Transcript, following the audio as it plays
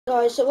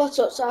Guys, so what's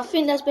up? So I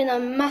think there's been a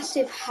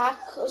massive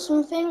hack or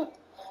something.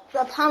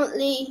 But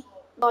apparently,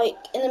 like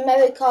in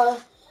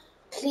America,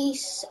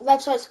 police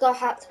websites got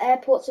hacked,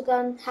 airports have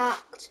gone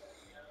hacked,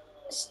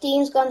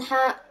 Steam's gone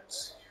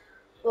hacked.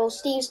 Well,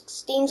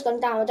 Steam's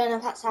gone down. I don't know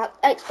if that's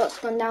hacked. Xbox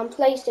gone down.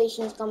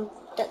 PlayStation's gone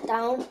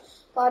down.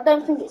 But I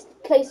don't think it's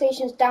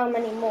PlayStation's down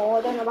anymore.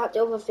 I don't know about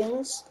the other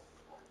things.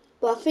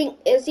 But I think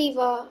it's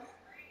either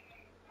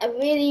a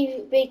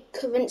really big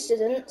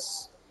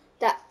coincidence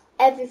that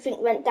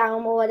everything went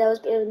down or there was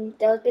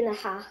been a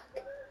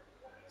hack.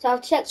 So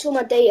I've checked all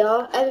my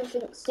data,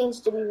 everything seems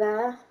to be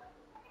there.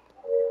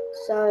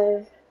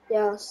 So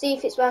yeah, see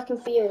if it's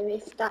working for you,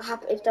 if that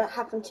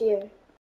happened to you.